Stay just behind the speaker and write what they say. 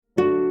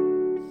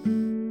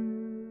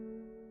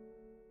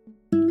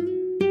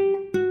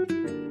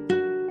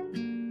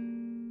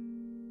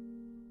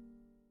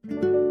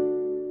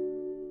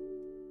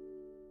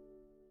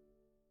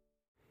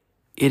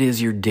It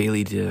is your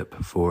daily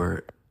dip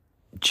for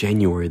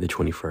January the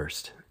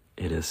 21st.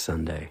 It is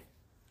Sunday.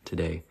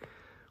 Today,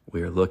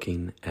 we are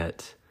looking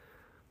at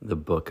the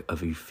book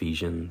of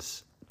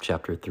Ephesians,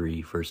 chapter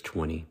 3, verse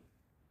 20.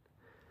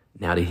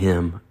 Now to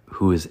him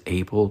who is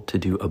able to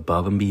do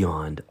above and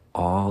beyond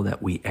all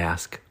that we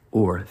ask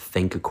or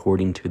think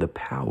according to the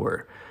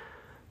power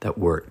that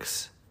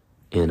works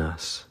in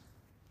us.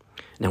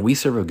 Now we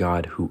serve a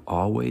God who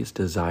always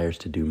desires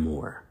to do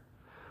more.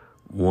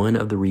 One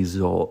of the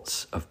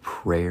results of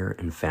prayer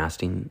and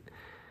fasting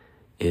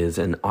is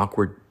an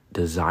awkward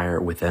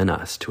desire within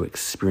us to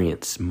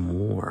experience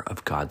more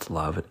of God's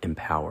love and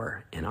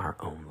power in our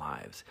own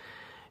lives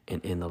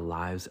and in the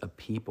lives of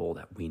people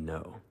that we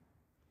know,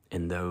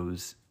 and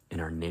those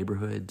in our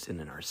neighborhoods and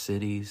in our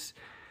cities.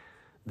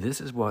 This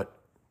is what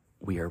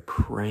we are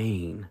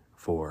praying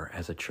for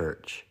as a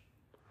church.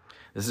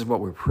 This is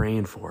what we're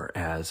praying for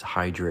as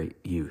Hydrate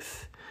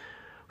Youth,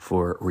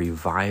 for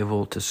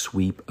revival to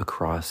sweep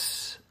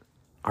across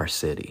our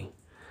city,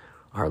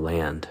 our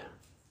land.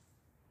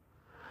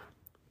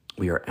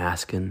 We are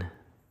asking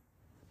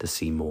to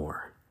see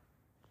more.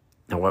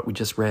 Now, what we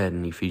just read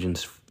in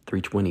Ephesians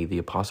 3:20, the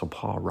Apostle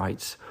Paul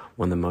writes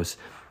one of the most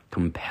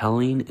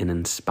compelling and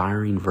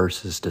inspiring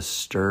verses to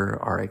stir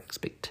our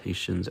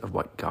expectations of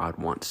what God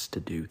wants to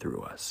do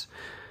through us.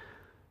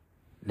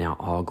 Now,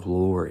 all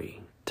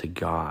glory to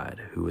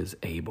God who is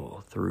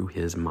able, through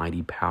his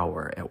mighty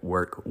power at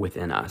work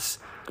within us,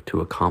 to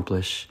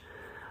accomplish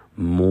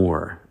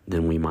more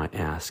than we might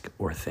ask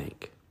or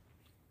think.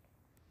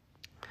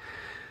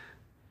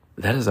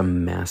 That is a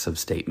massive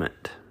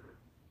statement.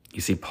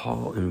 You see,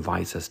 Paul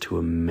invites us to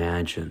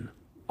imagine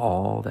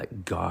all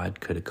that God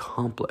could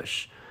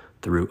accomplish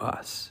through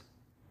us.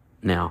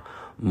 Now,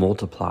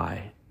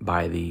 multiply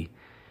by the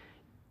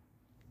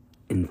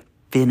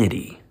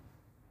infinity.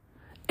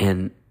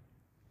 And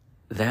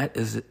that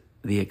is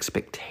the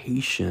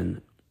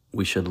expectation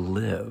we should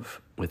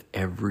live with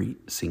every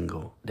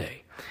single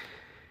day.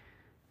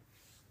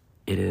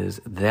 It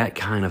is that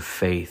kind of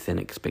faith and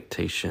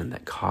expectation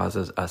that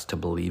causes us to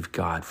believe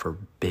God for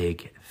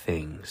big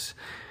things.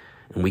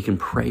 And we can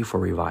pray for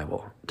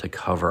revival to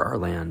cover our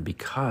land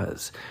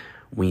because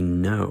we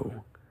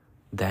know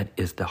that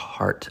is the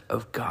heart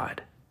of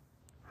God.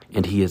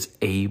 And he is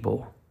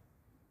able,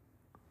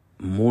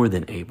 more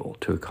than able,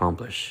 to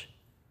accomplish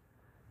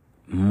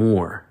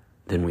more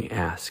than we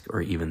ask or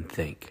even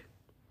think.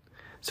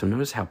 So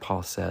notice how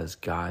Paul says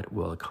God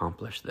will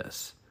accomplish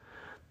this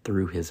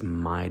through his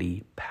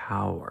mighty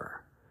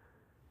power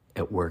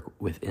at work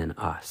within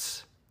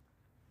us.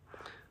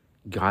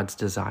 God's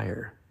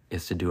desire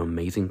is to do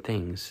amazing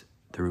things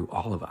through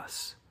all of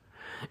us.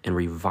 And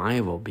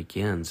revival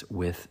begins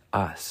with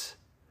us,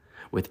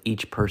 with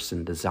each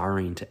person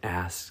desiring to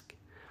ask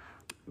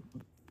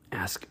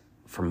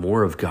for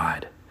more of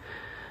God.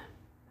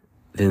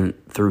 Then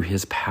through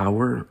his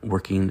power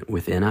working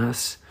within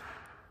us,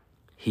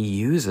 he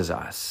uses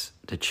us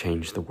to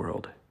change the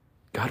world.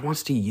 God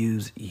wants to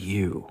use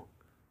you.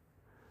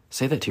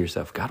 Say that to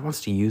yourself. God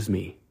wants to use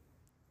me.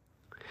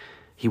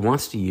 He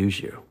wants to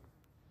use you.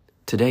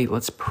 Today,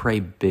 let's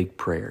pray big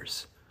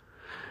prayers.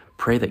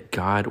 Pray that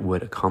God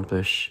would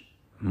accomplish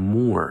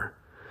more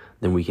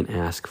than we can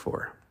ask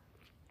for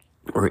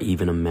or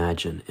even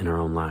imagine in our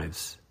own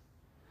lives,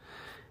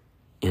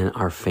 in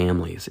our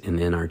families, and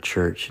in our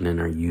church, and in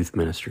our youth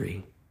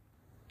ministry.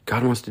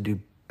 God wants to do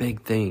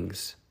big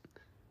things,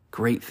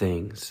 great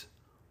things,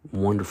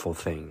 wonderful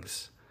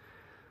things.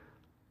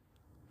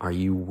 Are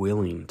you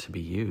willing to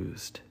be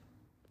used?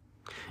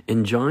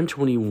 In John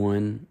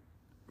 21,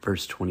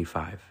 verse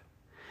 25,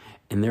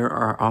 and there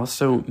are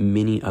also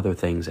many other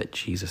things that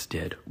Jesus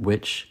did,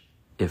 which,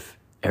 if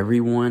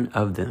every one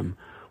of them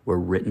were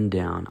written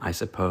down, I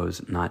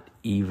suppose not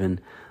even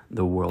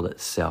the world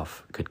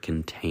itself could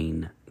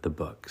contain the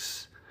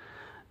books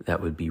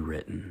that would be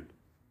written.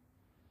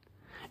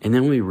 And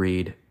then we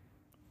read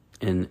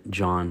in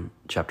John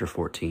chapter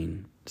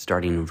 14,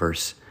 starting in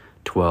verse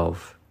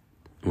 12,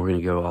 and we're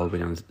going to go all the way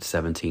down to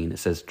 17. It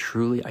says,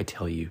 "Truly I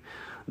tell you,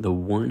 the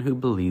one who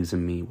believes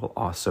in me will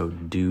also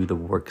do the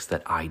works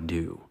that I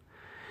do,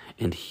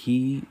 and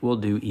he will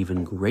do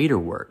even greater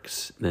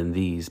works than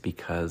these,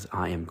 because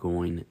I am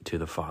going to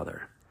the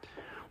Father.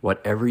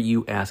 Whatever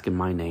you ask in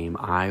my name,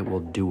 I will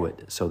do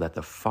it, so that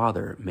the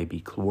Father may be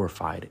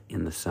glorified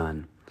in the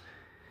Son.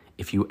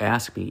 If you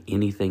ask me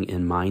anything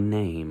in my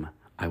name,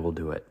 I will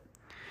do it.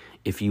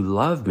 If you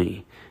love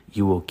me,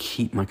 you will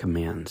keep my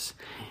commands,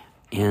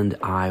 and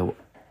I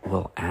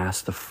will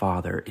ask the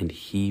Father, and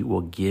he will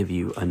give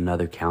you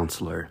another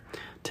counselor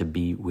to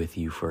be with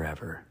you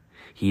forever.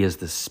 He is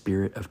the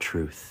Spirit of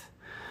truth.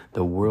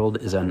 The world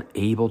is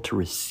unable to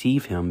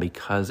receive him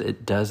because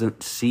it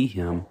doesn't see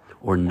him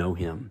or know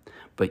him,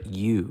 but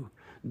you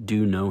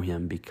do know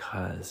him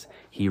because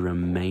he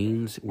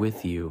remains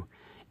with you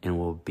and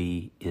will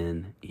be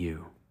in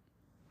you."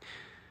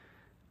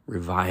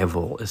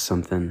 Revival is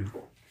something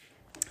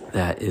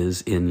that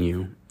is in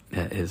you,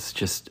 that is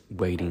just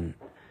waiting.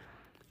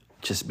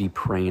 Just be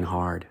praying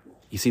hard.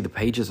 You see, the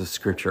pages of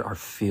Scripture are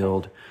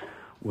filled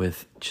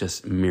with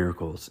just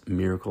miracles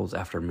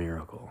after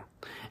miracle.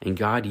 And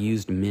God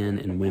used men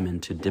and women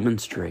to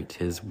demonstrate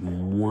his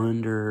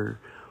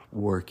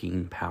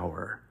wonder-working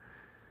power.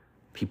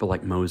 People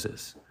like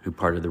Moses, who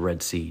parted the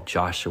Red Sea,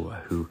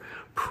 Joshua, who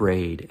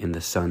prayed and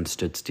the sun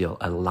stood still,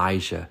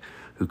 Elijah,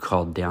 who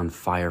called down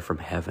fire from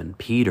heaven,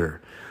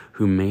 Peter,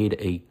 who made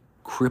a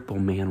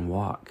crippled man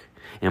walk,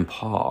 and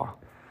Paul,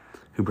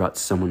 who brought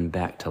someone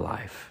back to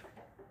life.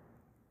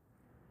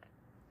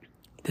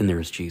 Then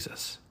there is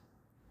Jesus,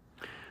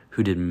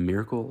 who did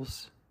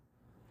miracles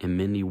and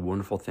many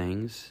wonderful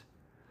things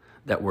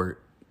that were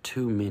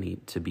too many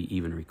to be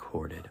even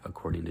recorded,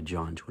 according to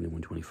John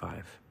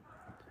 21:25.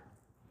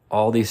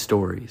 All these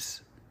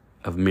stories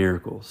of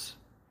miracles,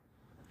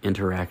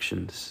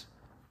 interactions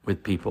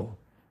with people,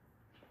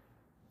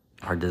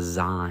 are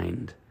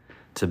designed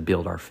to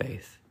build our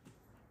faith.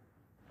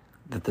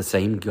 That the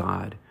same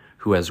God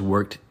who has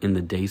worked in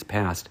the days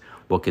past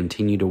will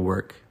continue to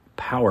work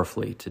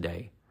powerfully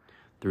today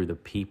through the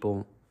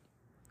people.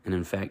 And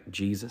in fact,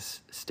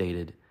 Jesus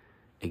stated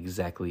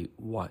exactly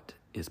what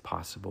is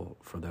possible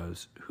for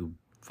those who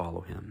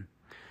follow him.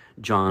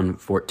 John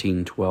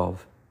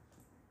 14:12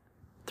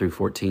 through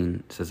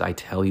 14 says, I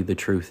tell you the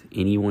truth,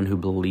 anyone who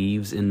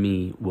believes in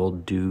me will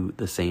do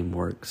the same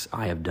works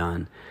I have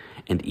done,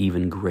 and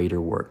even greater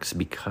works,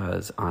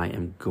 because I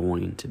am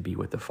going to be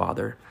with the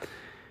Father.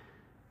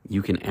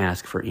 You can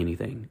ask for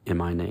anything in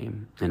my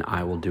name, and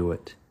I will do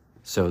it,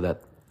 so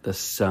that the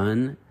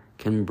Son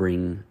can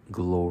bring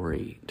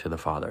glory to the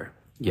Father.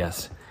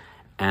 Yes,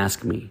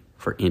 ask me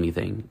for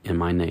anything in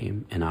my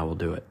name, and I will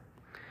do it.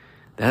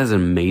 That is an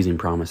amazing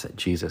promise that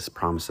Jesus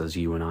promises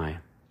you and I.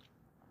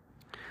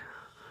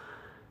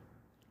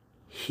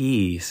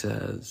 He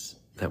says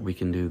that we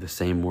can do the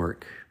same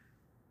work,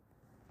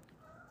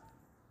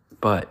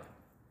 but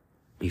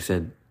he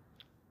said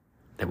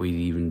that we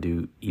even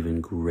do even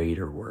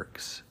greater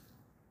works.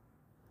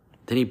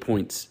 Then he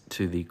points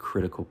to the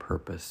critical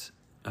purpose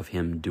of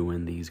him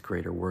doing these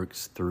greater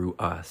works through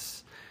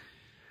us,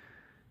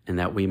 and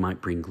that we might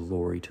bring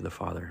glory to the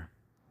Father.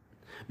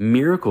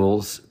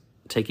 Miracles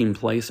taking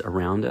place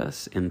around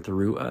us and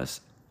through us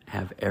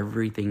have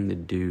everything to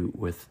do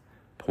with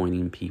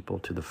pointing people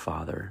to the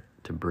Father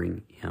to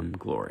bring him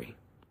glory.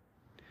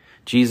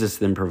 Jesus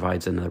then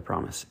provides another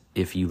promise.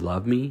 If you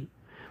love me,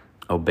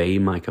 obey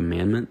my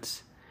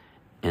commandments,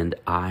 and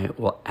I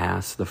will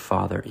ask the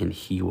Father, and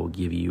he will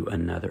give you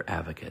another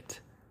advocate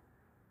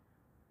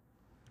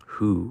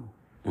who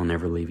will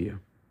never leave you.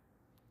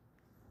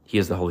 He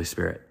is the Holy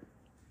Spirit,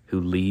 who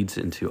leads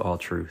into all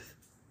truth.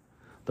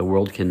 The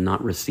world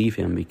cannot receive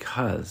him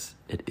because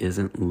it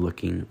isn't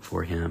looking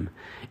for him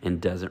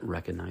and doesn't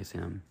recognize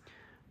him.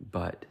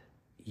 But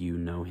you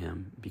know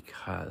him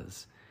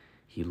because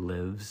he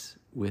lives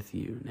with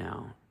you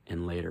now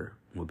and later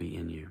will be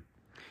in you.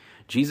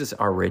 Jesus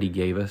already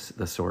gave us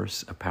the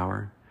source of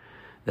power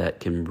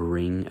that can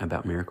bring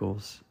about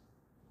miracles,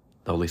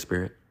 the Holy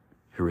Spirit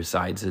who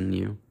resides in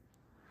you.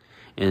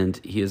 And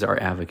he is our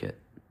advocate.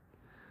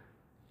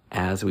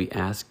 As we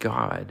ask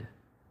God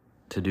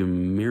to do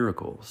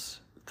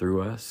miracles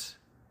through us,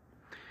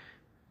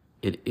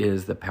 it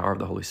is the power of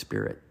the Holy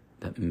Spirit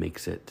that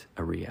makes it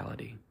a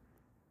reality.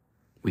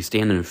 We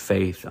stand in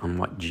faith on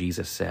what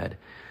Jesus said.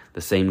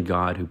 The same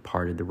God who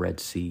parted the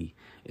Red Sea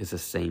is the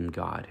same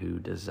God who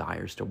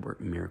desires to work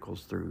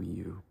miracles through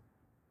you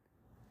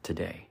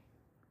today.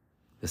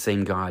 The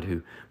same God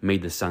who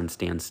made the sun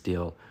stand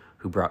still,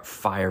 who brought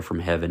fire from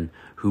heaven,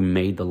 who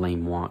made the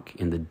lame walk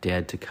and the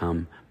dead to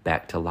come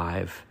back to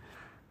life,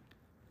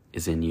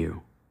 is in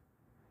you.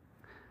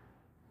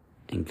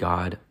 And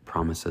God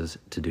promises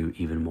to do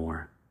even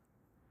more.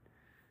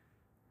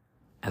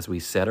 As we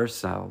set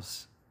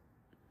ourselves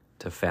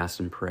to fast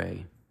and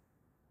pray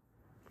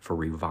for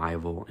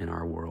revival in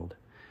our world,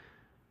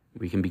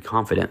 we can be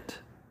confident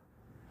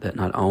that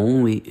not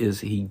only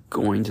is he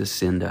going to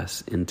send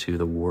us into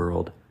the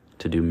world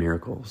to do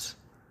miracles,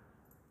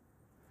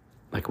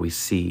 like we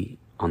see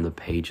on the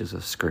pages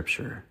of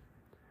Scripture,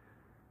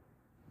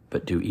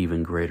 but do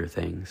even greater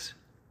things.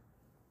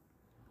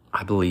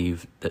 I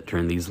believe that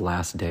during these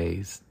last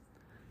days,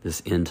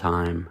 this end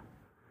time,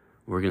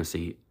 we're going to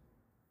see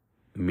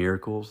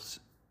miracles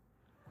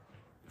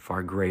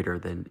far greater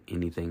than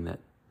anything that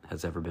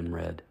has ever been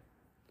read.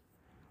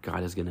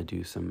 God is going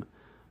to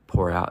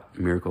pour out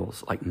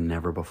miracles like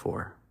never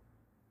before.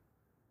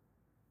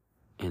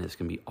 And it's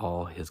going to be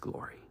all his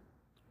glory.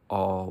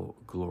 All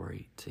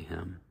glory to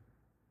him.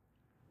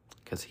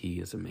 Because he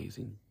is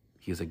amazing.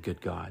 He is a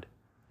good God.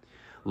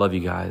 Love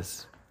you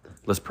guys.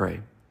 Let's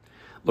pray.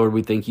 Lord,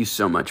 we thank you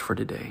so much for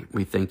today.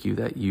 We thank you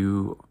that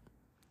you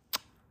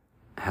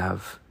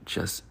have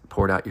just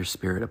poured out your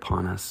Spirit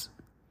upon us.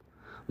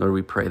 Lord,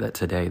 we pray that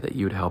today that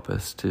you would help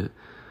us to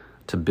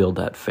build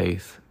that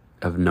faith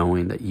of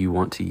knowing that you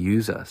want to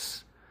use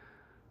us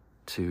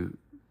to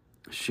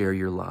share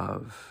your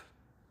love,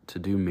 to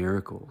do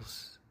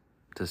miracles,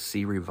 to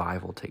see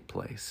revival take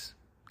place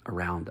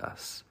around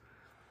us.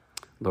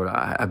 Lord,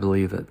 I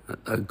believe that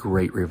a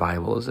great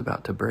revival is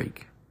about to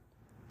break.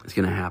 It's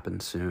going to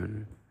happen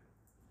soon.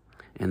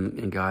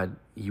 And God,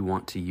 you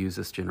want to use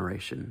this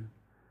generation.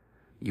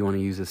 You want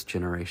to use this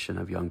generation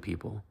of young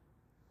people,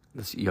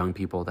 this young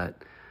people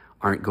that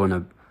aren't going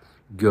to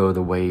go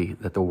the way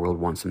that the world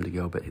wants them to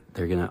go, but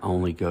they're going to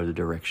only go the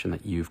direction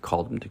that you've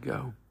called them to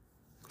go.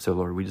 So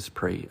Lord, we just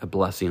pray a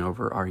blessing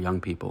over our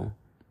young people.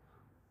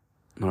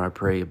 Lord, I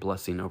pray a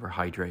blessing over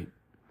Hydrate.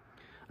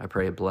 I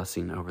pray a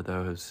blessing over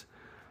those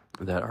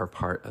that are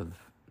part of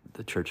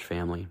the church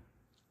family.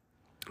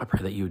 I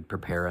pray that you would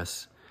prepare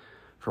us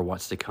for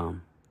what's to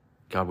come.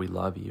 God, we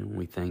love you and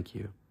we thank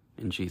you.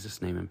 In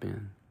Jesus' name,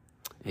 amen.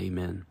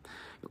 Amen.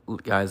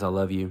 Guys, I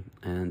love you,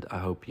 and I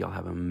hope y'all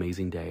have an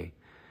amazing day.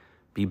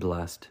 Be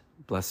blessed.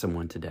 Bless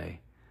someone today.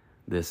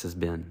 This has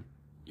been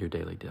your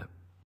Daily Dip.